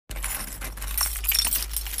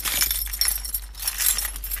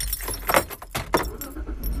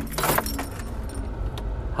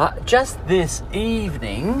Just this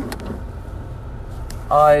evening,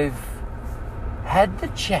 I've had the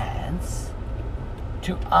chance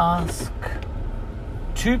to ask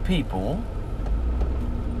two people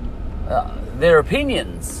their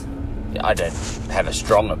opinions. I don't have a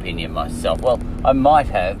strong opinion myself. Well, I might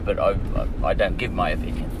have, but I don't give my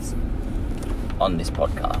opinions on this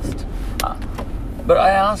podcast. But I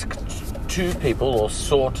asked two people, or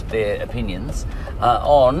sought their opinions,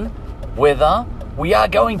 on whether we are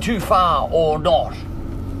going too far or not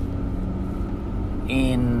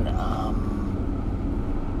in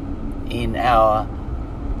our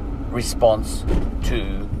response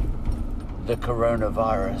to the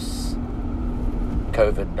coronavirus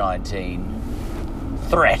COVID-19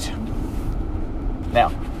 threat. Now,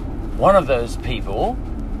 one of those people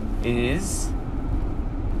is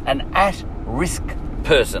an at-risk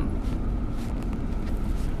person.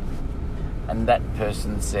 And that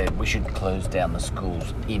person said we should close down the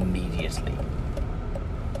schools immediately.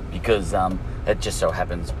 Because it just so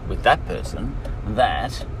happens with that person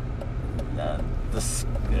that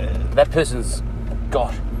that person's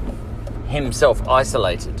got himself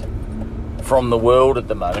isolated from the world at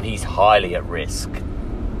the moment. He's highly at risk.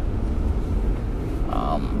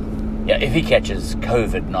 If he catches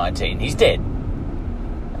COVID-19, he's dead.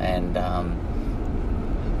 And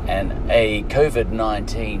a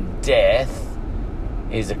COVID-19 death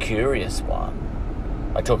is a curious one.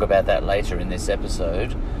 I talk about that later in this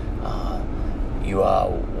episode. You are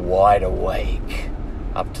wide awake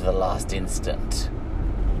up to the last instant.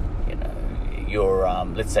 You know, you're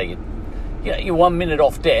let's say you're 1 minute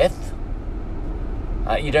off death.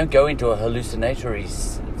 You don't go into a hallucinatory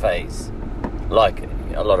phase like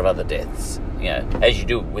a lot of other deaths. As you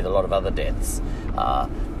do with a lot of other deaths.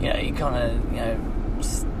 You kind of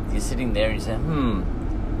you're sitting there and you say,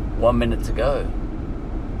 1 minute to go.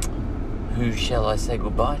 Who shall I say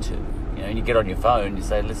goodbye to? And you get on your phone, you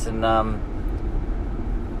say, listen,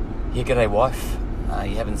 g'day wife.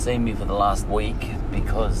 You haven't seen me for the last week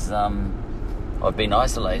because I've been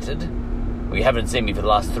isolated. Well, you haven't seen me for the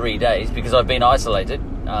last 3 days because I've been isolated.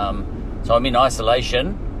 So I'm in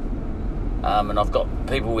isolation. And I've got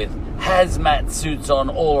people with hazmat suits on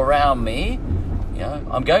all around me.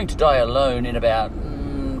 I'm going to die alone in about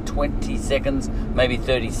 20 seconds, maybe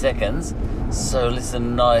 30 seconds. So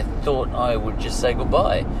listen, I thought I would just say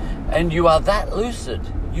goodbye. And you are that lucid.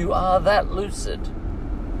 You are that lucid.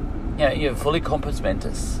 You're fully compos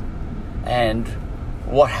mentis. And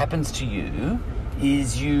what happens to you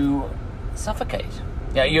is you suffocate.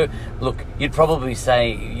 You'd probably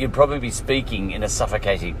be speaking in a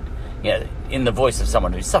suffocating, in the voice of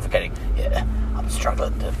someone who's suffocating. I'm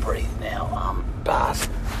struggling to breathe now. But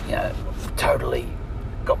I've totally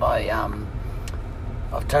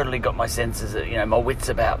got my senses, my wits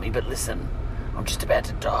about me. But listen, I'm just about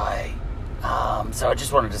to die. So I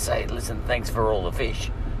just wanted to say, listen, thanks for all the fish,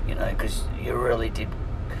 because you really did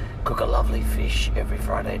cook a lovely fish every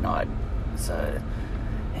Friday night. So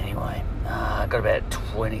anyway, I've got about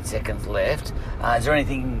 20 seconds left. Is there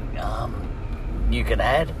anything you can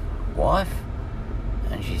add, wife?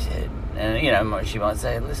 And she said, and she might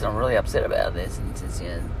say, listen, I'm really upset about this. And he says,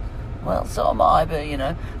 yeah, well, so am I, but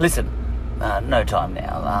listen, no time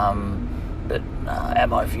now. But at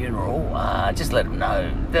my funeral, just let them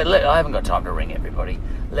know. I haven't got time to ring everybody.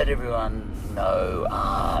 Let everyone know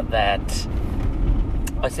that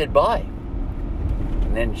I said bye.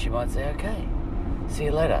 And then she might say, okay, see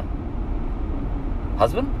you later.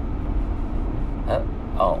 Husband?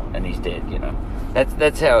 And he's dead,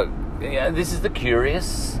 That's how, this is the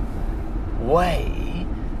curious way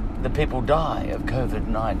that people die of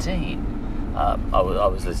COVID-19. I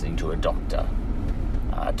was listening to a doctor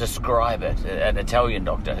describe it, an Italian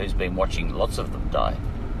doctor who's been watching lots of them die.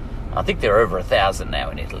 I think there are over 1,000 now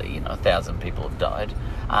in Italy. 1,000 people have died,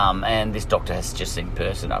 and this doctor has just seen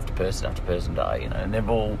person after person after person die. And they've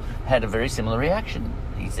all had a very similar reaction.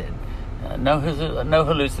 He said, no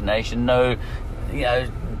hallucination, no,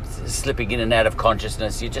 slipping in and out of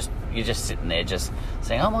consciousness. You're just sitting there, just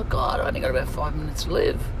saying, "Oh my God, I've only got about 5 minutes to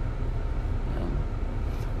live."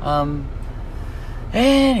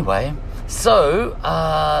 Anyway, so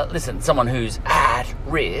listen, someone who's at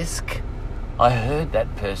risk. I heard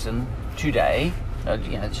that person today,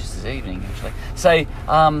 just this evening actually, say,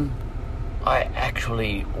 I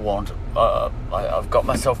actually want, I've got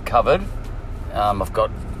myself covered. I've got,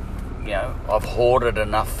 I've hoarded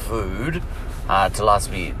enough food to last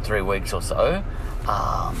me 3 weeks or so.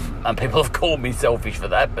 And people have called me selfish for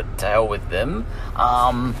that, but to hell with them.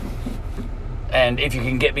 And if you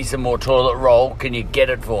can get me some more toilet roll, can you get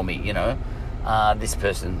it for me, This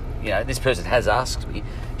person has asked me.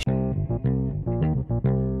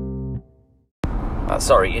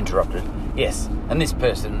 Sorry, interrupted. Yes, and this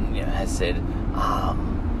person has said,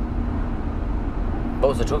 what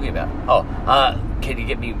was I talking about? Can you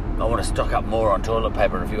get me, I want to stock up more on toilet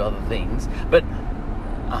paper and a few other things. But,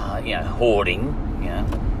 hoarding,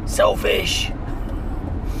 selfish.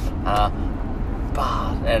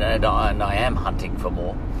 And I am hunting for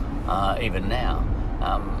more, even now.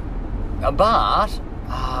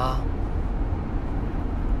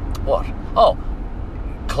 What?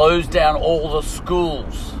 Close down all the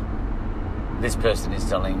schools. This person is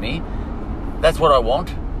telling me. That's what I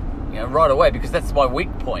want, right away, because that's my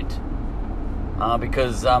weak point.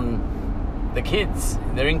 Because the kids,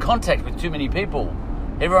 they're in contact with too many people.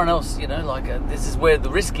 Everyone else, this is where the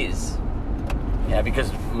risk is. Because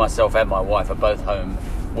myself and my wife are both home,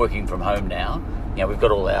 working from home now. We've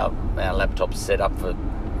got all our laptops set up for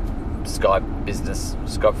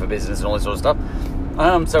Skype for business and all this sort of stuff.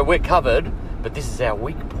 So we're covered, but this is our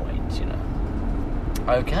weak point,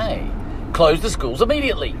 Okay, close the schools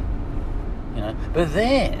immediately. But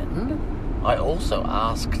then I also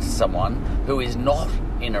asked someone who is not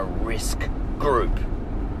in a risk group,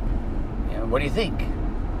 what do you think?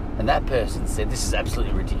 And that person said, this is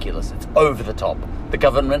absolutely ridiculous. It's over the top. The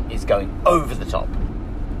government is going over the top.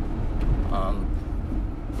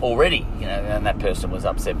 Already, and that person was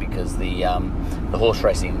upset because the horse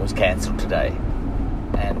racing was cancelled today.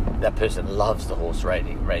 And that person loves the horse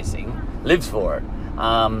racing, lives for it.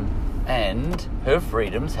 And her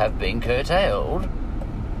freedoms have been curtailed.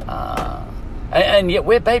 And yet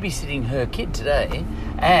we're babysitting her kid today.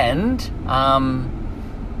 And now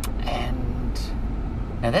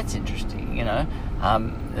that's interesting,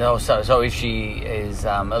 So if she is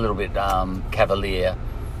a little bit cavalier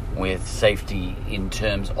with safety in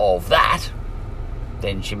terms of that,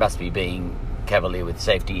 then she must be being cavalier with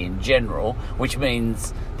safety in general, which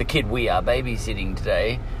means the kid we are babysitting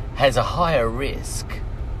today has a higher risk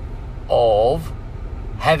of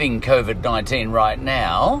having COVID-19 right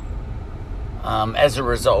now as a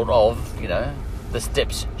result of, the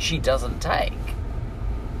steps she doesn't take.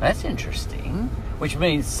 That's interesting. Which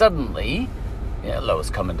means suddenly,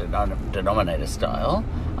 lowest common denominator style,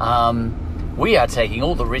 we are taking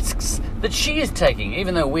all the risks that she is taking,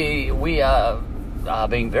 even though we are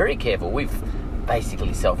being very careful. We've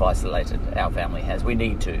basically self-isolated, our family has. We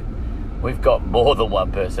need to. We've got more than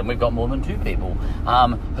one person. We've got more than two people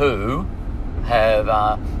who have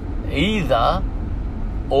either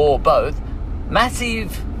or both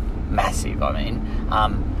massive,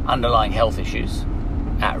 underlying health issues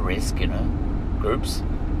at risk, groups,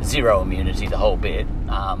 zero immunity, the whole bit,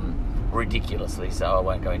 ridiculously so, I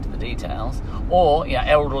won't go into the details, or,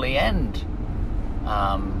 elderly and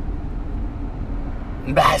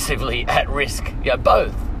massively at risk,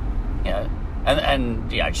 both, and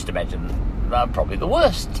just imagine probably the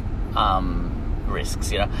worst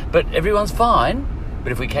risks, but everyone's fine.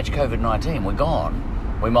 But if we catch COVID-19, we're gone.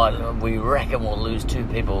 We reckon we'll lose 2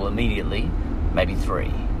 people immediately, maybe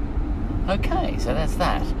 3. Okay, so that's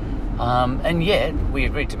that. And yet, we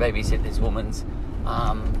agreed to babysit this woman's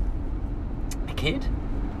kid,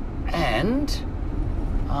 and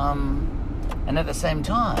at the same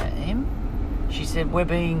time, she said, we're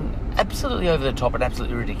being absolutely over the top and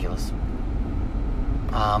absolutely ridiculous.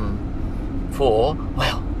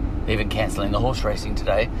 Even cancelling the horse racing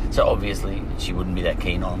today, so obviously she wouldn't be that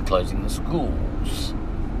keen on closing the schools.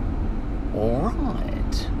 All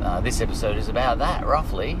right, this episode is about that,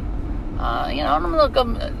 roughly. The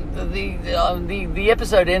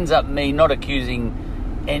episode ends up me not accusing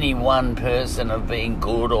any one person of being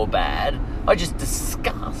good or bad. I just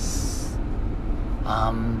discuss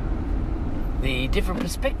the different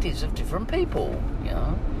perspectives of different people.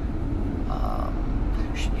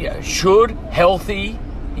 Should healthy,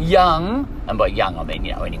 young, and by young I mean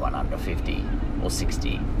anyone under 50 or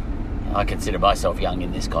 60. I consider myself young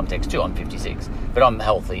in this context too. I'm 56, but I'm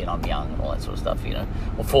healthy and I'm young and all that sort of stuff,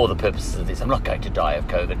 Well, for the purposes of this, I'm not going to die of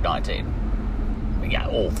COVID-19.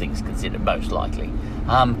 All things considered, most likely.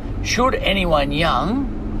 Should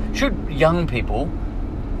young people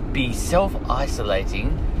be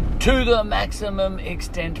self-isolating to the maximum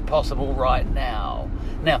extent possible right now?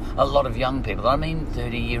 Now, a lot of young people,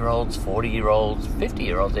 30-year-olds, 40-year-olds,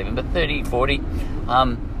 50-year-olds even, but 30, 40,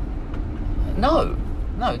 no,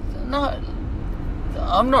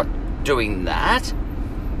 I'm not doing that.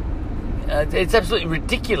 It's absolutely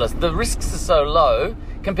ridiculous. The risks are so low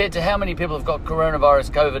compared to how many people have got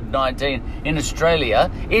coronavirus COVID-19 in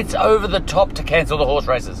Australia. It's over the top to cancel the horse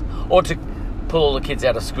races or to pull all the kids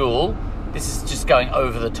out of school. This is just going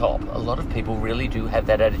over the top. A lot of people really do have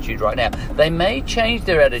that attitude right now. They may change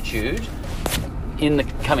their attitude in the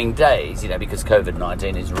coming days, because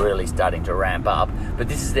COVID-19 is really starting to ramp up, but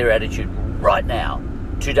this is their attitude right now,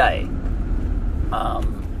 today. A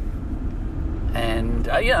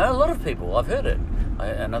lot of people, I've heard it.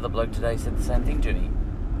 Another bloke today said the same thing to me.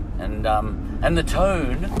 And the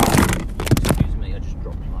tone, excuse me, I just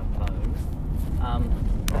dropped my phone.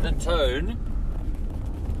 The tone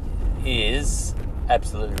is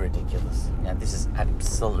absolutely ridiculous. This is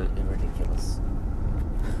absolutely ridiculous.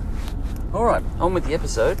 All right, on with the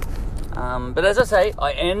episode. But as I say,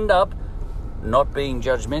 I end up not being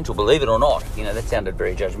judgmental, believe it or not. That sounded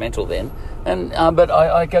very judgmental then. But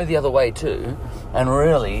I go the other way too, and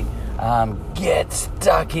really get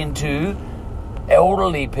stuck into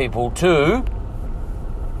elderly people too,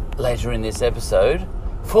 later in this episode,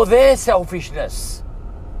 for their selfishness.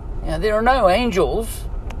 There are no angels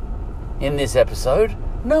in this episode.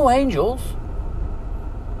 No angels.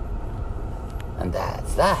 And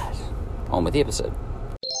that's that. On with the episode.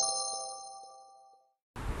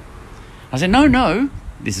 I said, no,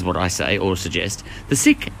 this is what I say or suggest. The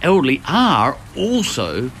sick elderly are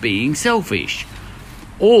also being selfish.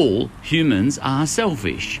 All humans are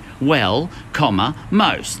selfish. Well,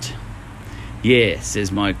 most. Yeah, says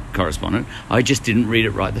my correspondent. I just didn't read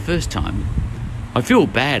it right the first time. I feel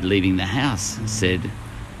bad leaving the house, says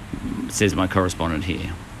my correspondent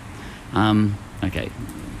here. Okay,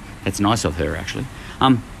 that's nice of her, actually.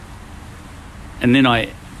 And then I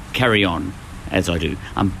carry on, as I do.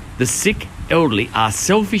 The sick elderly are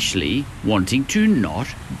selfishly wanting to not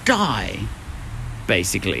die,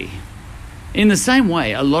 basically. In the same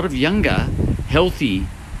way, a lot of younger, healthy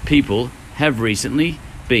people have recently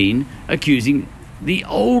been accusing the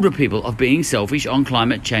older people of being selfish on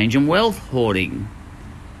climate change and wealth hoarding.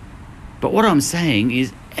 But what I'm saying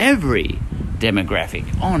is every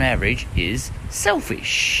demographic, on average, is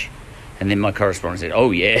selfish. And then my correspondent said,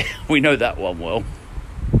 oh yeah, we know that one well.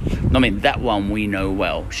 That one we know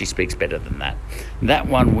well. She speaks better than that. That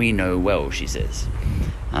one we know well, she says.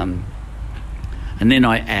 And then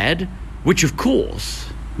I add, which of course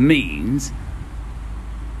means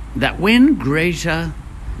that when Greta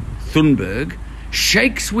Thunberg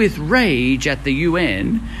shakes with rage at the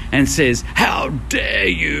UN and says, how dare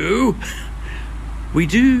you, we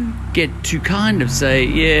do get to kind of say,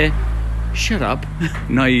 yeah, shut up,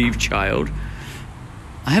 naive child.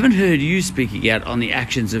 I haven't heard you speaking out on the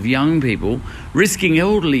actions of young people risking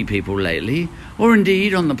elderly people lately, or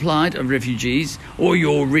indeed on the plight of refugees, or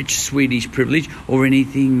your rich Swedish privilege, or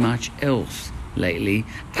anything much else lately,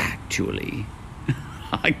 actually.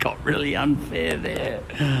 I got really unfair there.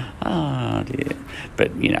 Oh dear.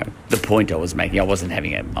 But, the point I was making, I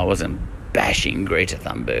wasn't bashing Greta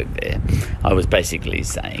Thunberg there. I was basically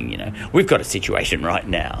saying, we've got a situation right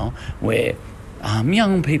now where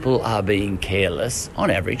young people are being careless, on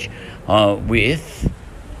average, with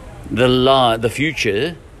the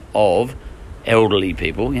future of elderly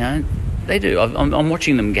people. They do. I'm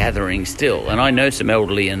watching them gathering still, and I know some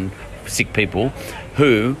elderly and sick people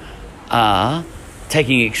who are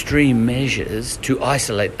taking extreme measures to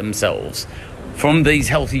isolate themselves from these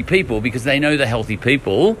healthy people because they know the healthy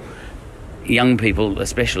people, young people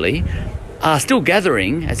especially, are still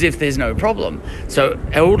gathering as if there's no problem. So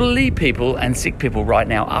elderly people and sick people right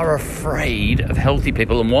now are afraid of healthy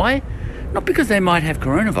people. And why? Not because they might have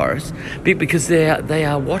coronavirus, but because they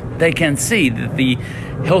are what they can see that the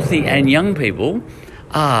healthy and young people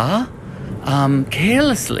are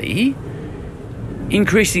carelessly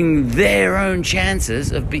increasing their own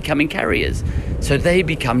chances of becoming carriers. So they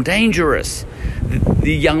become dangerous.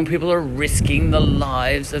 The young people are risking the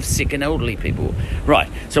lives of sick and elderly people. Right,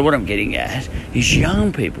 so what I'm getting at is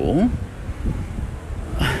young people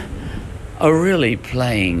are really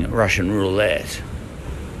playing Russian roulette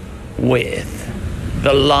with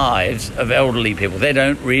the lives of elderly people. They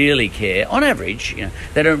don't really care, on average,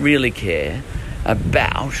 they don't really care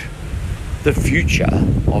about the future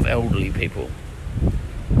of elderly people.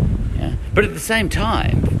 Yeah. But at the same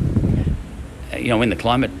time, when the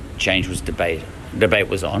climate change debate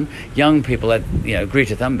was on, young people at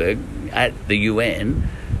Greta Thunberg at the UN,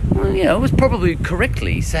 was probably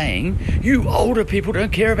correctly saying, you older people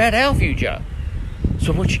don't care about our future.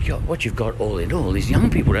 So what you've got all in all is young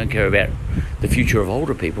people don't care about the future of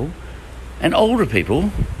older people, and older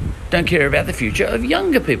people don't care about the future of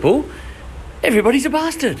younger people. Everybody's a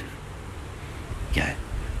bastard.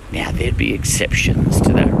 Now there'd be exceptions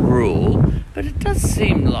to that rule, but it does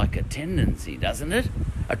seem like a tendency, doesn't it?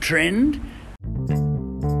 A trend.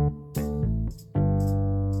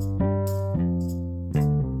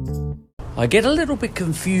 I get a little bit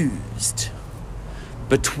confused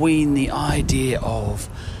between the idea of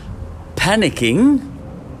panicking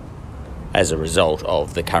as a result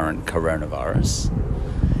of the current coronavirus,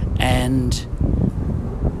 and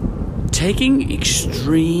taking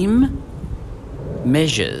extreme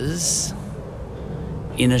measures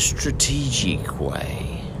in a strategic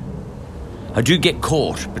way. I do get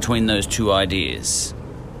caught between those two ideas,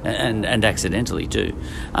 and accidentally too.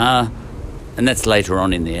 And that's later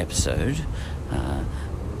on in the episode.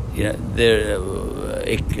 The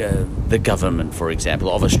government, for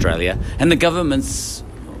example, of Australia, and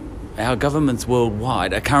our governments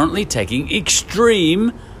worldwide are currently taking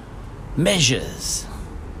extreme measures.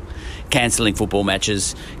 Cancelling football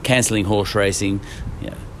matches, cancelling horse racing,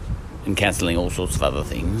 and cancelling all sorts of other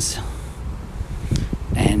things.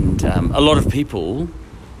 And a lot of people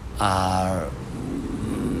are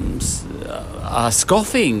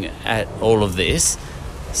scoffing at all of this,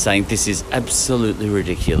 saying this is absolutely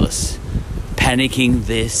ridiculous, panicking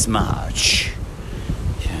this much.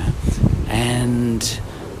 And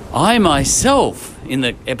I myself, in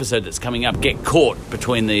the episode that's coming up, get caught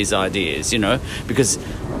between these ideas, because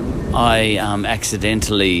I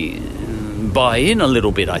accidentally buy in a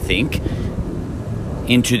little bit, I think,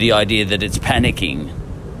 into the idea that it's panicking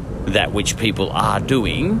that which people are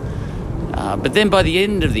doing. But then by the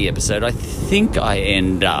end of the episode, I think I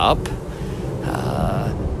end up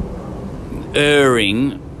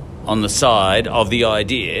erring on the side of the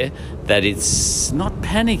idea that it's not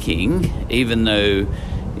panicking, even though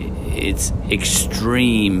it's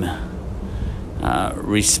extreme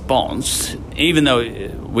response, even though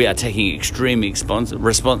we are taking extreme responses.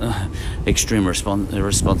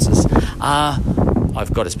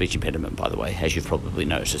 I've got a speech impediment, by the way, as you've probably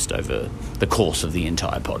noticed over the course of the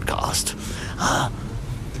entire podcast.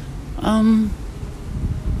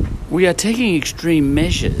 We are taking extreme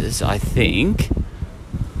measures, I think,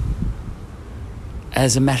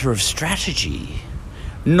 as a matter of strategy,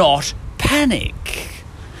 not panic.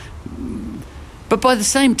 But by the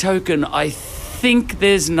same token, I think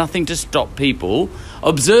there's nothing to stop people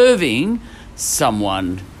observing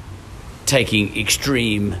someone taking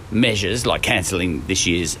extreme measures, like cancelling this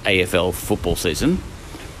year's AFL football season,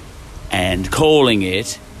 and calling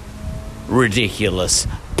it ridiculous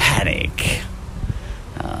panic.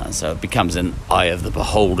 So it becomes an eye of the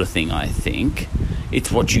beholder thing, I think.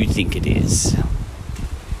 It's what you think it is.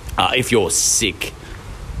 If you're sick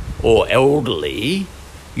or elderly,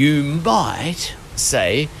 you might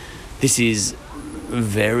say this is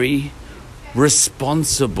very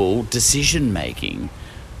responsible decision-making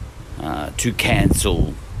to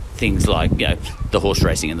cancel things like the horse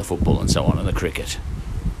racing and the football and so on and the cricket.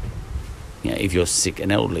 If you're sick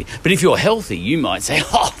and elderly. But if you're healthy, you might say,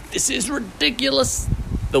 this is ridiculous.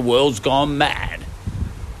 The world's gone mad.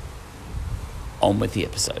 On with the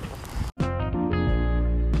episode.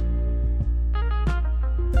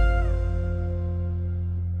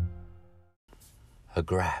 A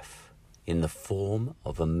graph in the form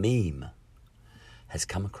of a meme has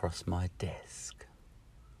come across my desk.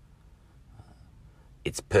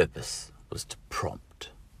 Its purpose was to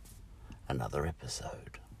prompt another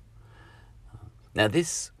episode. Now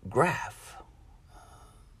this graph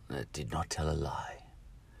did not tell a lie.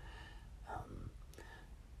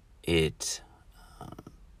 It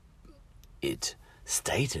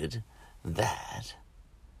stated that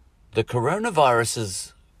the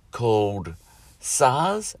coronaviruses called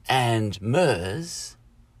SARS and MERS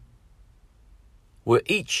were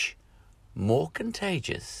each more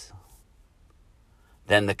contagious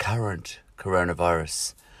than the current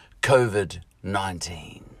coronavirus,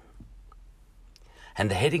 COVID-19. And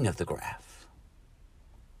the heading of the graph,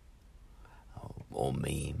 or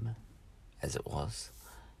meme as it was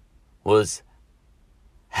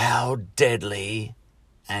how deadly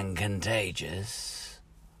and contagious,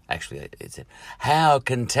 actually it said, how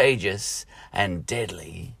contagious and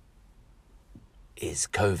deadly is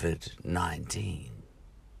COVID-19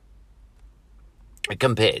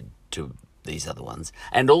 compared to these other ones,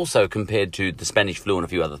 and also compared to the Spanish flu and a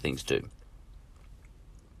few other things too.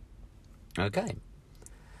 Okay.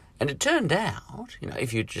 And it turned out,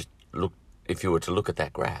 if you were to look at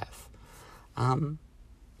that graph,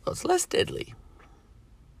 it's less deadly.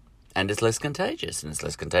 And it's less contagious. And it's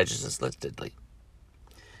less contagious, it's less deadly.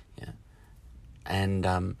 Yeah. And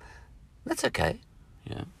that's okay.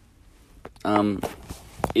 Yeah.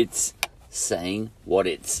 It's saying what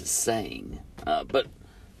it's saying. But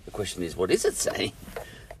the question is, what is it saying?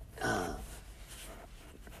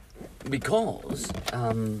 Because,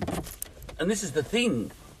 and this is the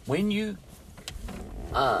thing, when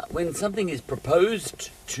something is proposed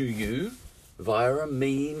to you via a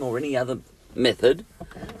meme or any other method,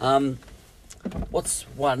 what's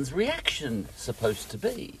one's reaction supposed to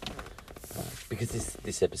be? because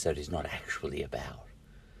this episode is not actually about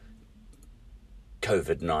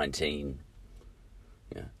COVID-19,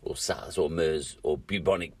 or SARS or MERS or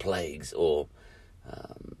bubonic plagues or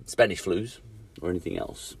Spanish flus or anything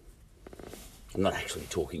else. I'm not actually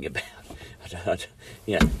talking about,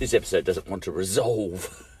 this episode doesn't want to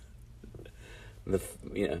resolve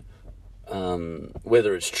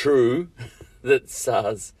whether it's true that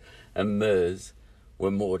SARS and MERS were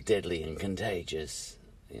more deadly and contagious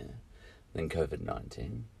than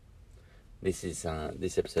COVID-19. This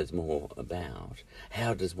episode's more about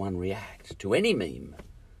how does one react to any meme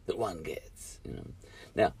that one gets,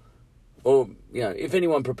 Now, or if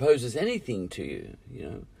anyone proposes anything to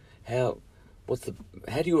you, how do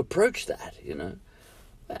you approach that,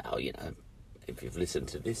 Well, if you've listened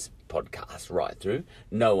to this podcast right through,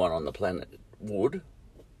 no one on the planet would,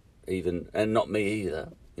 and not me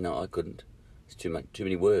either. I couldn't. It's too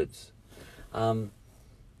many words.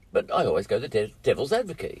 But I always go the devil's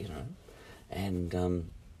advocate, And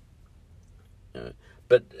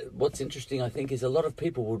but what's interesting, I think, is a lot of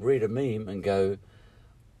people would read a meme and go,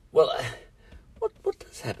 well, what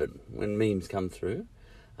does happen when memes come through?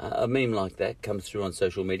 A meme like that comes through on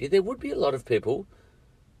social media. There would be a lot of people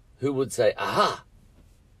who would say, aha,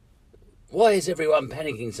 why is everyone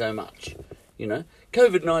panicking so much?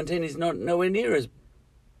 COVID-19 is nowhere near as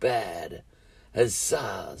bad as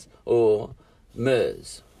SARS or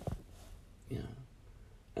MERS.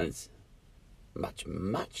 And it's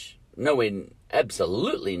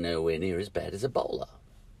absolutely nowhere near as bad as Ebola.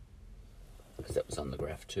 Because that was on the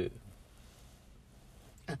graph too.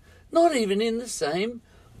 Not even in the same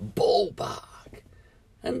ballpark.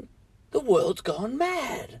 And the world's gone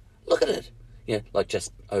mad. Look at it. Like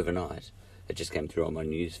just overnight, it just came through on my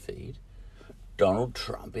news feed. Donald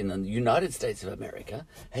Trump in the United States of America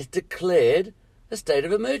has declared a state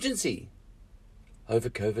of emergency over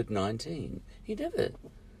COVID-19. He never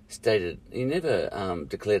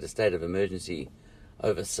declared a state of emergency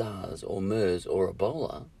over SARS or MERS or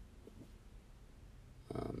Ebola.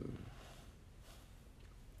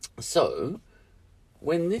 So,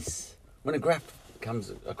 when a graph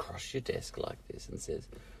comes across your desk like this and says,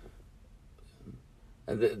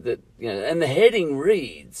 and the heading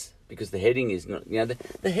reads, because the heading is not,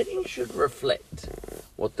 the heading should reflect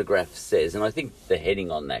what the graph says, and I think the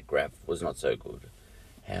heading on that graph was not so good.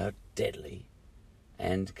 How deadly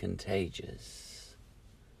and contagious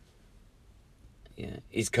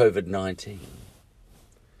is COVID-19.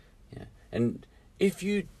 And if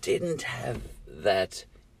you didn't have that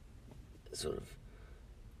sort of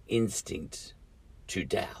instinct to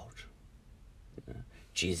doubt,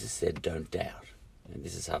 Jesus said, don't doubt. And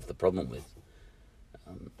this is half the problem with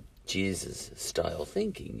Jesus style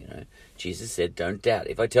thinking. Jesus said, don't doubt.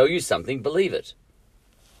 If I tell you something, believe it.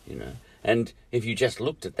 And if you just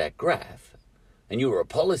looked at that graph and you were a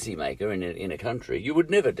policymaker in a country, you would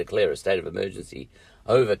never declare a state of emergency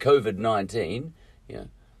over COVID-19.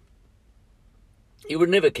 You would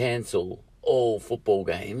never cancel all football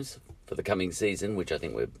games for the coming season, which I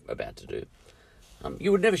think we're about to do.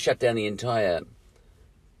 You would never shut down the entire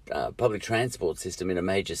public transport system in a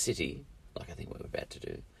major city, like I think we're about to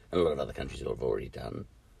do, and a lot of other countries have already done.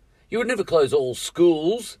 You would never close all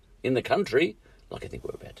schools in the country, like I think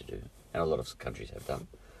we're about to do, and a lot of countries have done.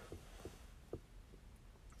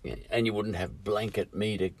 And you wouldn't have blanket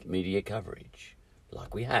media coverage,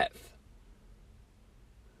 like we have.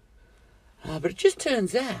 But it just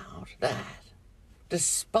turns out that,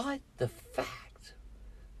 despite the fact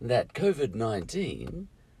that COVID-19,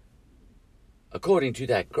 according to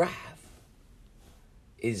that graph,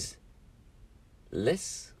 is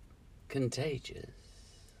less contagious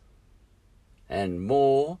and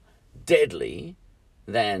more deadly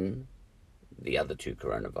than the other two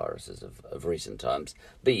coronaviruses of recent times,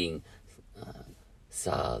 being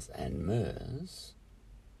SARS and MERS,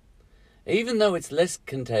 even though it's less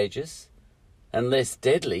contagious and less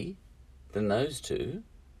deadly than those two,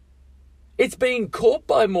 it's being caught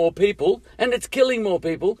by more people, and it's killing more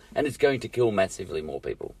people, and it's going to kill massively more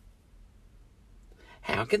people.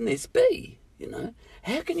 How can this be?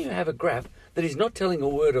 How can you have a graph that is not telling a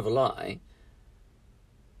word of a lie,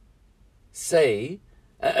 say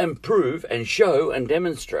and prove and show and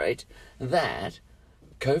demonstrate that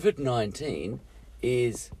COVID-19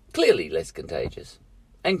 is clearly less contagious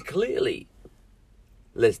and clearly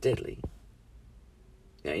less deadly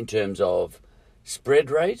in terms of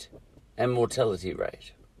spread rate and mortality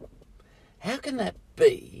rate? How can that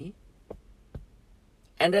be,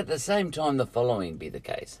 and at the same time the following be the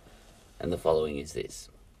case? And the following is this.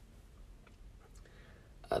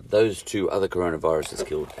 Those two other coronaviruses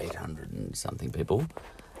killed 800 and something people.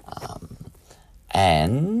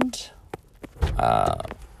 And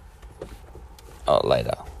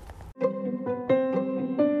later.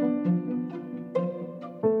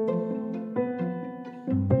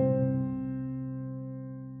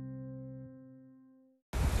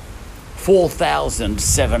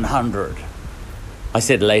 $4,700. I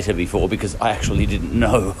said later before because I actually didn't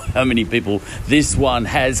know how many people this one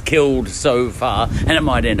has killed so far, and it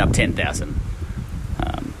might end up 10,000.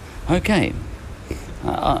 Okay.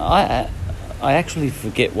 I actually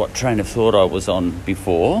forget what train of thought I was on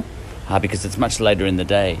before, because it's much later in the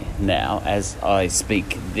day now as I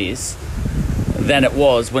speak this than it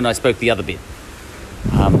was when I spoke the other bit.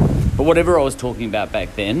 But whatever I was talking about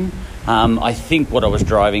back then, I think what I was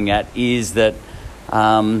driving at is that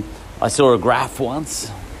I saw a graph once,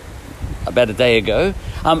 about a day ago.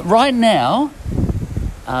 Right now,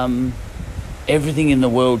 everything in the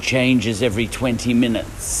world changes every 20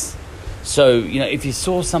 minutes. So, if you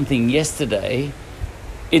saw something yesterday,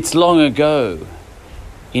 it's long ago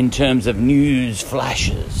in terms of news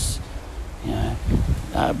flashes,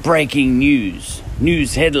 breaking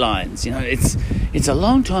news headlines. It's a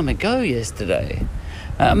long time ago yesterday.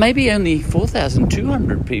 Maybe only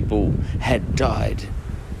 4,200 people had died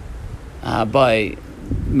by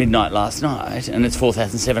midnight last night, and it's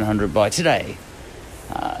 4,700 by today.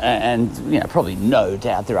 And probably no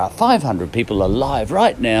doubt there are 500 people alive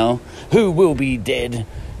right now who will be dead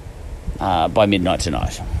by midnight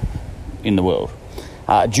tonight in the world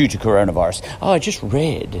due to coronavirus. I just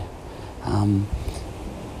read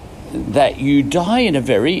that you die in a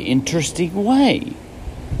very interesting way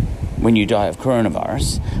when you die of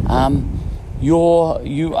coronavirus.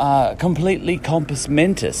 You are completely compos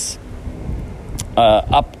mentis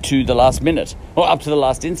up to the last minute, or up to the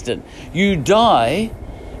last instant. You die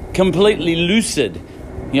completely lucid.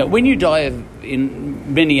 When you die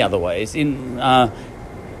in many other ways, you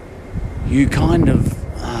kind of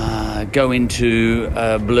go into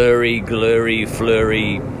a blurry, glurry,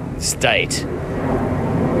 flurry state.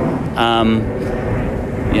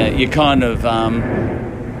 You kind of...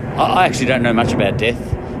 I actually don't know much about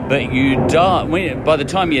death, but you die. By the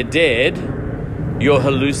time you're dead, you're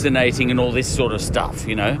hallucinating and all this sort of stuff,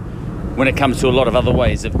 when it comes to a lot of other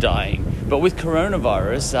ways of dying. But with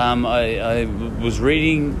coronavirus, I was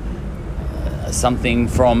reading something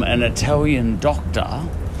from an Italian doctor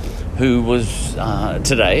who was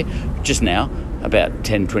today, just now, about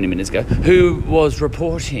 10-20 minutes ago, who was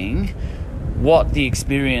reporting what the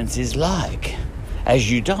experience is like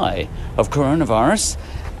as you die of coronavirus.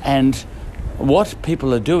 And what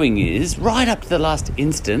people are doing is, right up to the last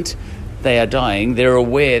instant they are dying, they're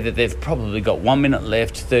aware that they've probably got 1 minute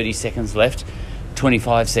left, 30 seconds left,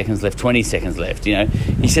 25 seconds left, 20 seconds left,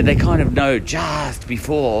 He said they kind of know just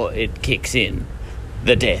before it kicks in,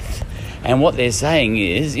 the death. And what they're saying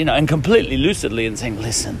is, and completely lucidly and saying,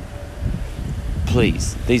 listen,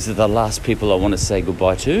 please, these are the last people I want to say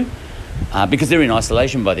goodbye to, because they're in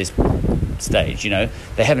isolation by this stage, They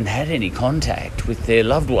haven't had any contact with their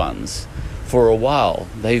loved ones for a while.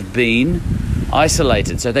 They've been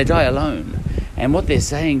isolated, so they die alone. And what they're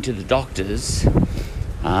saying to the doctors,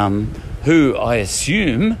 who I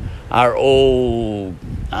assume are all...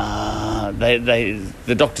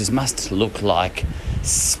 the doctors must look like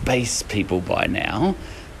space people by now.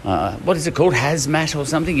 What is it called? Hazmat or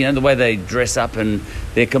something? The way they dress up and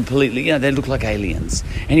they're completely... they look like aliens.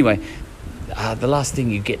 Anyway, the last thing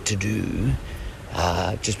you get to do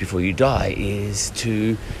just before you die is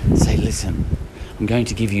to say, listen, I'm going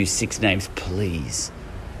to give you 6 names, please.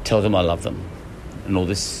 Tell them I love them. And all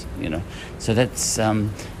this, So that's...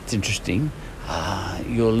 it's interesting.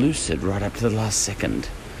 You're lucid right up to the last second.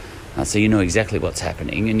 So you know exactly what's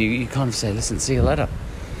happening, and you kind of say, listen, see you later.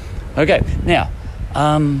 Okay, now,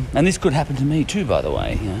 and this could happen to me too, by the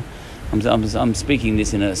way. I'm speaking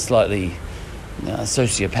this in a slightly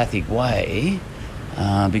sociopathic way,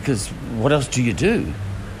 because what else do you do?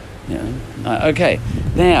 Okay,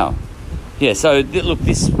 now, so look,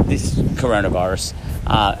 this coronavirus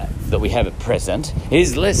that we have at present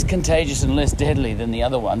is less contagious and less deadly than the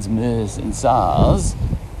other ones, MERS and SARS.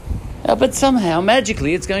 But somehow,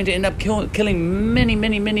 magically, it's going to end up killing many,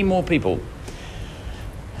 many, many more people.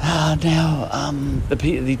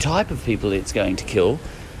 The type of people it's going to kill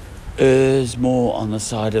is more on the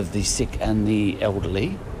side of the sick and the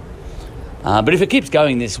elderly. But if it keeps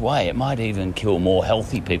going this way, it might even kill more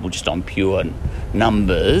healthy people just on pure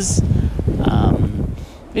numbers.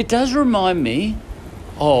 It does remind me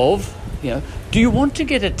of, do you want to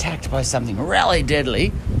get attacked by something really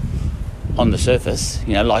deadly on the surface,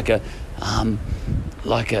 like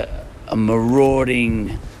a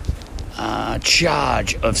marauding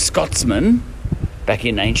charge of Scotsmen back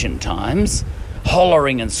in ancient times,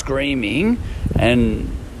 hollering and screaming and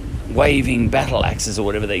waving battle axes or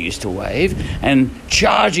whatever they used to wave and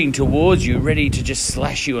charging towards you, ready to just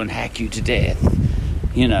slash you and hack you to death.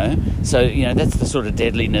 So that's the sort of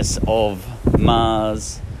deadliness of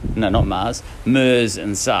MERS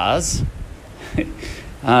and SARS.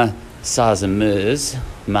 SARS and MERS,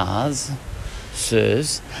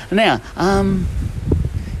 SIRS. Now,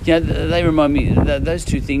 they remind me that those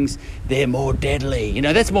two things, they're more deadly.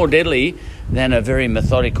 That's more deadly than a very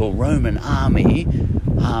methodical Roman army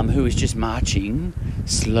who is just marching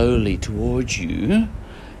slowly towards you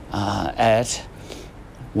at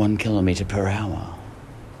 1 kilometre per hour.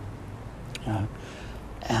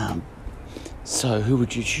 So who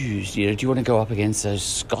would you choose? Do you want to go up against those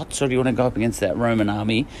Scots, or do you want to go up against that Roman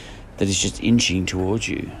army that is just inching towards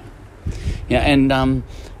you? And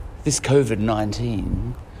this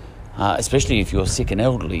COVID-19, especially if you're sick and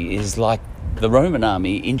elderly, is like the Roman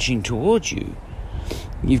army inching towards you.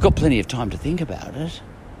 You've got plenty of time to think about it.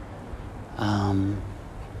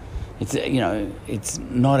 It's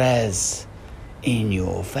not as in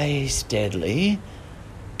your face deadly,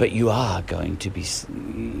 but you are going to be.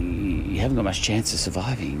 You haven't got much chance of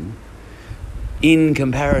surviving in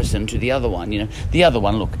comparison to the other one. The other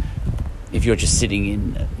one. Look, if you're just sitting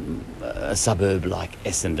in a suburb like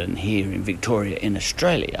Essendon here in Victoria in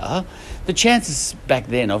Australia, the chances back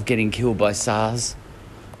then of getting killed by SARS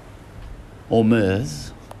or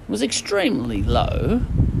MERS was extremely low.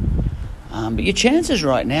 But your chances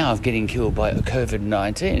right now of getting killed by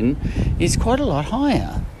COVID-19 is quite a lot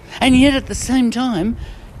higher. And yet at the same time,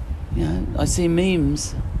 I see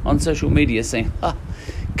memes on social media saying,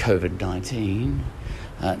 COVID-19,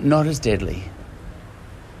 not as deadly.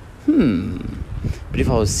 But if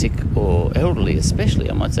I was sick or elderly especially,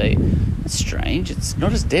 I might say, that's strange, it's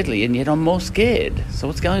not as deadly, and yet I'm more scared. So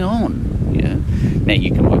what's going on? Now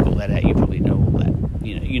you can work all that out, you probably know all that.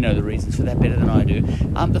 You know the reasons for that better than I do.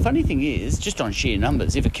 The funny thing is, just on sheer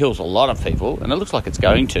numbers, if it kills a lot of people, and it looks like it's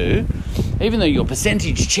going to, even though your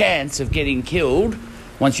percentage chance of getting killed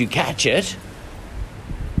once you catch it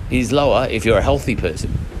is lower if you're a healthy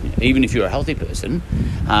person. Even if you're a healthy person,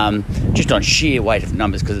 just on sheer weight of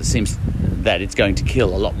numbers, because it seems that it's going to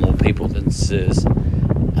kill a lot more people than SARS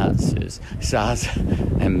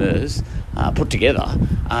and MERS put together.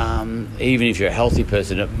 Even if you're a healthy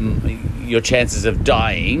person, your chances of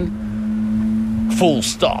dying, full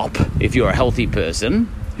stop, if you're a healthy person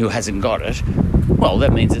who hasn't got it, well,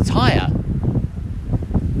 that means it's higher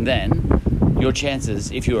than your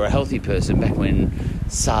chances if you were a healthy person back when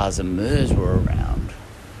SARS and MERS were around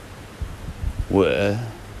were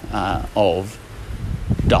of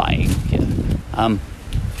dying.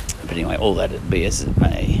 But anyway, all that be as it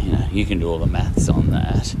may, you can do all the maths on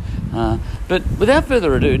that. But without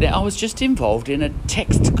further ado, now I was just involved in a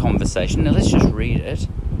text conversation. Now let's just read it.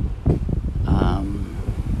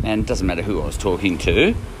 And it doesn't matter who I was talking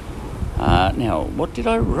to. Now, what did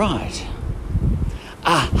I write?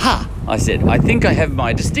 Aha! I said, I think I have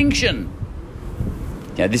my distinction.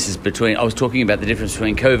 Now, this is I was talking about the difference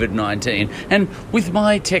between COVID-19, and with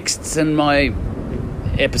my texts and my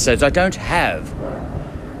episodes, I don't have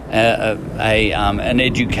an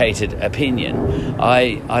educated opinion.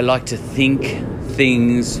 I like to think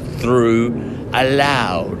things through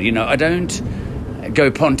aloud. I don't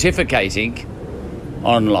go pontificating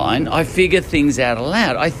online. I figure things out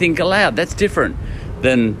aloud. I think aloud. That's different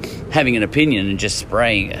than having an opinion and just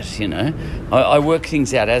spraying it. I work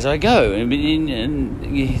things out as I go, and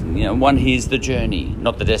one hears the journey,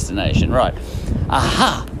 not the destination. Right?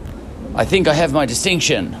 Aha! I think I have my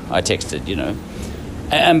distinction. I texted.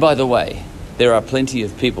 And by the way, there are plenty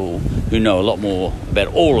of people who know a lot more about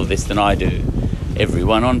all of this than I do.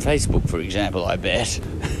 Everyone on Facebook, for example, I bet.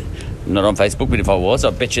 I'm not on Facebook, but if I was, I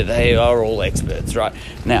bet you they are all experts, right?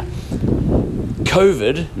 Now,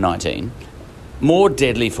 COVID-19, more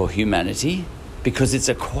deadly for humanity because it's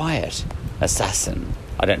a quiet assassin.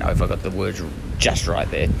 I don't know if I got the words just right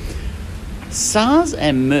there. SARS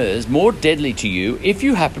and MERS, more deadly to you if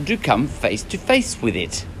you happen to come face to face with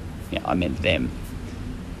it. Yeah, I meant them.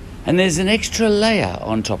 And there's an extra layer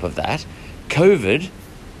on top of that. COVID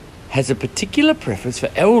has a particular preference for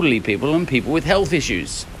elderly people and people with health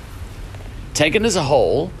issues. Taken as a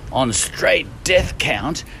whole, on straight death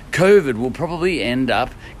count, COVID will probably end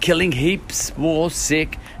up killing heaps more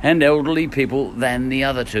sick and elderly people than the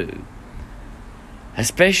other two.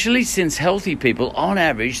 Especially since healthy people, on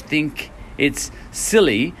average, think it's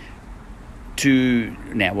silly to...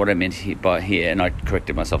 Now, what I meant by here, and I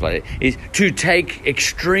corrected myself later, is to take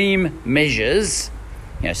extreme measures,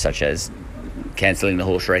 such as cancelling the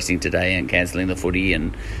horse racing today and cancelling the footy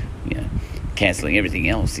and, cancelling everything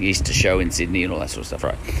else, the Easter show in Sydney and all that sort of stuff,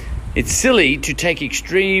 right? It's silly to take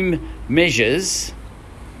extreme measures,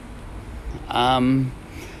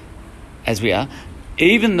 as we are,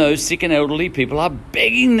 even though sick and elderly people are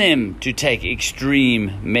begging them to take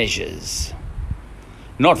extreme measures.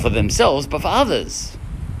 Not for themselves, but for others.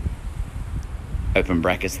 Open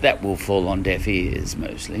brackets, that will fall on deaf ears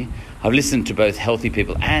mostly. I've listened to both healthy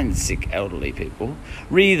people and sick elderly people.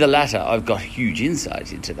 Re the latter, I've got huge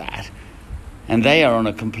insight into that. And they are on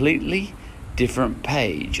a completely different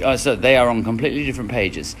page. So they are on completely different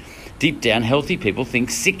pages. Deep down, healthy people think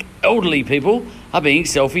sick elderly people are being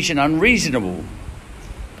selfish and unreasonable.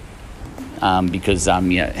 Because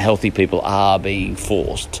healthy people are being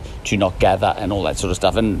forced to not gather and all that sort of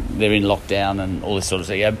stuff, and they're in lockdown and all this sort of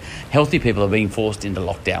stuff. Yeah, healthy people are being forced into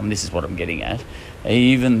lockdown. This is what I'm getting at,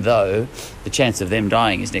 even though the chance of them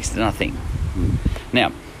dying is next to nothing.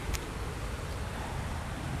 Now,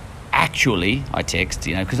 actually, I text,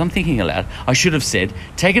 because I'm thinking aloud, I should have said,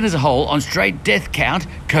 taken as a whole, on straight death count,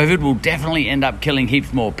 COVID will definitely end up killing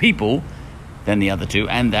heaps more people than the other two,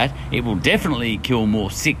 and that it will definitely kill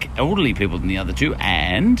more sick elderly people than the other two,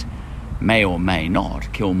 and may or may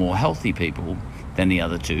not kill more healthy people than the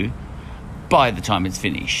other two by the time it's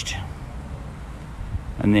finished.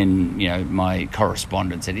 And then, my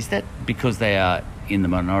correspondent said, is that because they are in the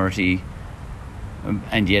minority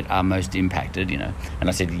and yet are most impacted, And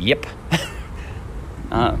I said, yep.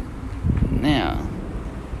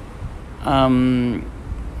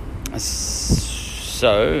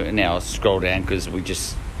 So now I'll scroll down because we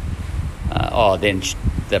just... then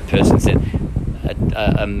that person said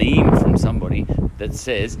a meme from somebody that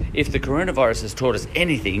says, if the coronavirus has taught us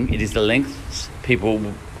anything, it is the lengths people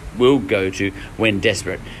will go to when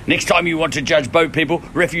desperate. Next time you want to judge boat people,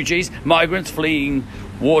 refugees, migrants fleeing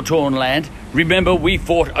war-torn land, remember we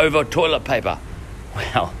fought over toilet paper.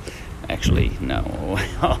 Well, actually, no.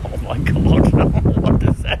 Oh my God, what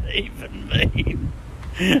does that even mean?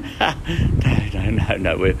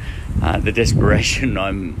 No. The desperation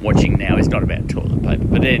I'm watching now is not about toilet paper.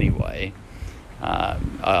 But anyway,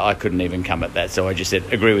 I couldn't even come at that, so I just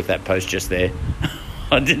said, agree with that post just there.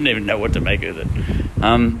 I didn't even know what to make of it.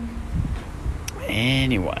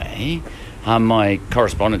 Anyway, my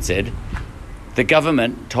correspondent said, the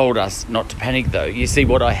government told us not to panic, though. You see,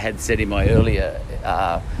 what I had said in my earlier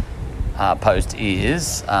post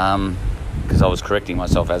is, because I was correcting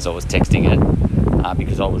myself as I was texting it,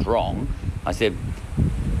 because I was wrong, I said,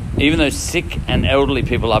 even though sick and elderly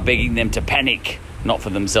people are begging them to panic, not for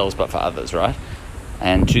themselves but for others, right?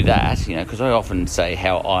 And to that, because I often say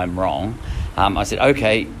how I'm wrong, I said,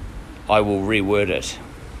 okay, I will reword it.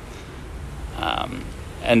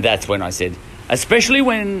 And that's when I said, that's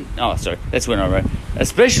when I wrote,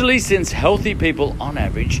 especially since healthy people on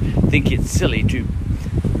average think it's silly to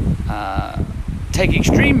take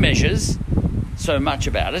extreme measures so much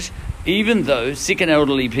about it, even though sick and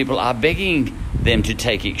elderly people are begging them to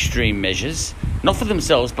take extreme measures, not for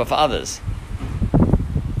themselves but for others.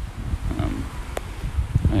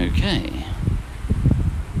 Okay.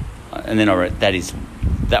 And then I wrote,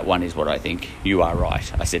 that one is what I think. You are right,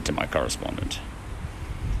 I said to my correspondent.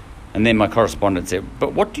 And then my correspondent said,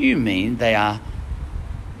 but what do you mean they are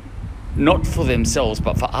not for themselves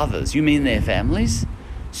but for others? You mean their families?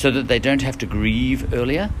 So that they don't have to grieve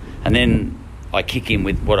earlier? And then I kick in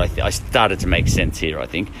with what I started to make sense here, I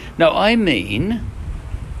think. No, I mean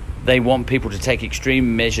they want people to take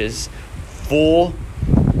extreme measures for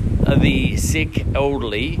the sick,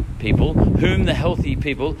 elderly people, whom the healthy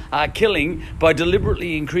people are killing by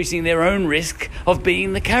deliberately increasing their own risk of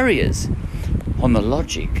being the carriers. On the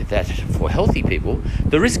logic that for healthy people,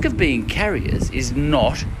 the risk of being carriers is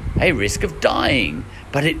not a risk of dying,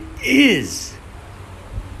 but it is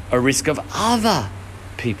a risk of other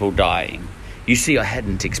people dying. You see, I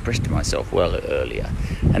hadn't expressed myself well earlier.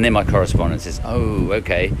 And then my correspondent says, oh,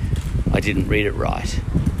 okay, I didn't read it right.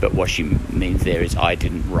 But what she means there is I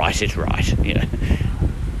didn't write it right,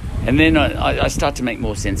 And then I start to make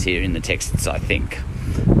more sense here in the texts, I think.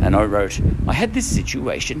 And I wrote, I had this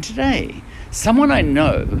situation today. Someone I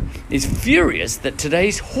know is furious that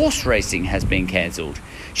today's horse racing has been cancelled.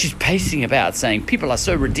 She's pacing about saying people are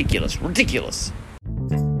so ridiculous.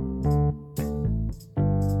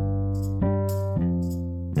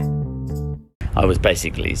 I was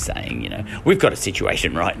basically saying, we've got a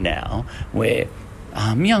situation right now where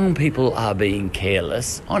young people are being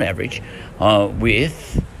careless, on average,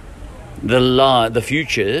 with the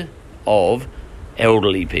future of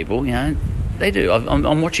elderly people. They do.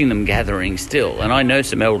 I'm watching them gathering still, and I know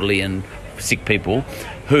some elderly and sick people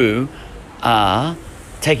who are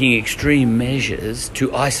taking extreme measures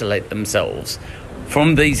to isolate themselves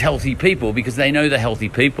from these healthy people, because they know the healthy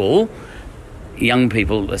people, young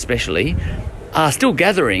people especially, are still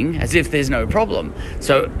gathering as if there's no problem.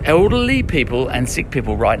 So elderly people and sick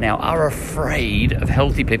people right now are afraid of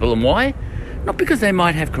healthy people. And why? Not because they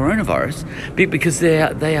might have coronavirus, but because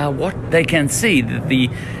they are what they can see, that the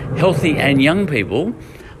healthy and young people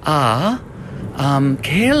are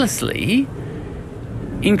carelessly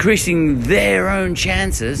increasing their own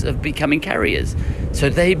chances of becoming carriers. So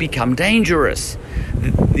they become dangerous.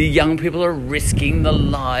 The young people are risking the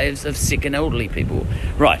lives of sick and elderly people.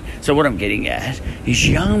 Right, so what I'm getting at is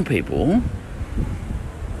young people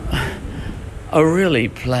are really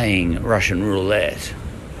playing Russian roulette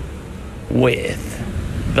with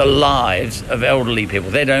the lives of elderly people.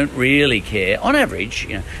 They don't really care, on average,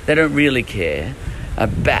 they don't really care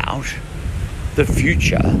about the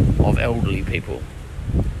future of elderly people.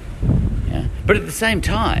 Yeah. But at the same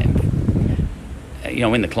time,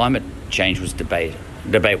 when the climate change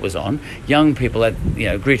debate was on, young people at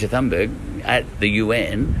Greta Thunberg at the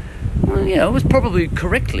UN, was probably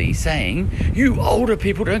correctly saying, "You older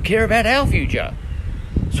people don't care about our future."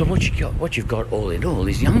 So what you've got all in all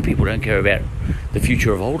is young people don't care about the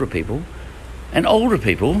future of older people, and older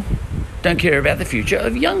people don't care about the future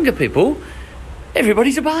of younger people.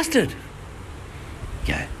 Everybody's a bastard.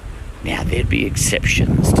 Now there'd be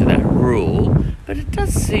exceptions to that rule, but it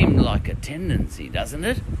does seem like a tendency, doesn't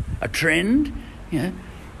it? A trend,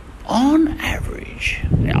 on average.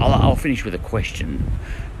 Now, I'll finish with a question,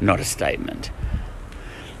 not a statement.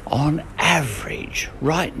 On average,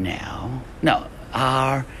 right now,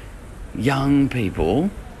 are young people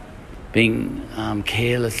being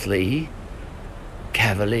carelessly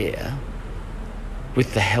cavalier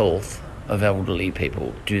with the health of elderly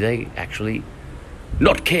people? Do they actually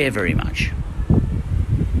not care very much?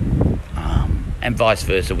 And vice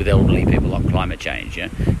versa with elderly people on climate change.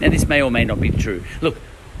 Now this may or may not be true. Look,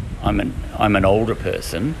 I'm an older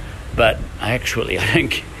person, but I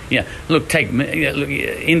don't. Look,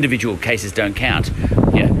 individual cases don't count.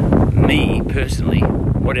 Me personally,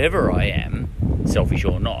 whatever I am, selfish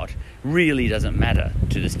or not, really doesn't matter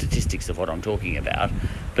to the statistics of what I'm talking about.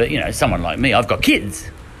 But someone like me, I've got kids.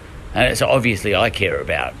 So obviously I care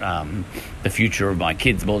about the future of my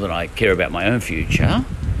kids more than I care about my own future.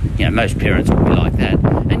 Most parents would be like that.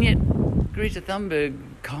 And yet Greta Thunberg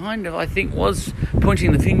kind of, I think, was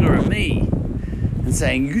pointing the finger at me and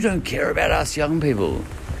saying, "You don't care about us young people."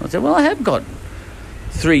 I said, well, I have got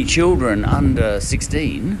 3 children under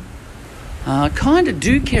 16. I kind of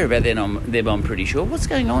do care about them, I'm pretty sure. What's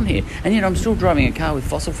going on here? And yet I'm still driving a car with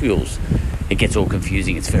fossil fuels. It gets all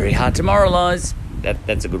confusing. It's very hard to moralise.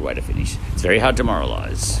 That's a good way to finish. It's very hard to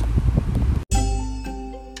moralise.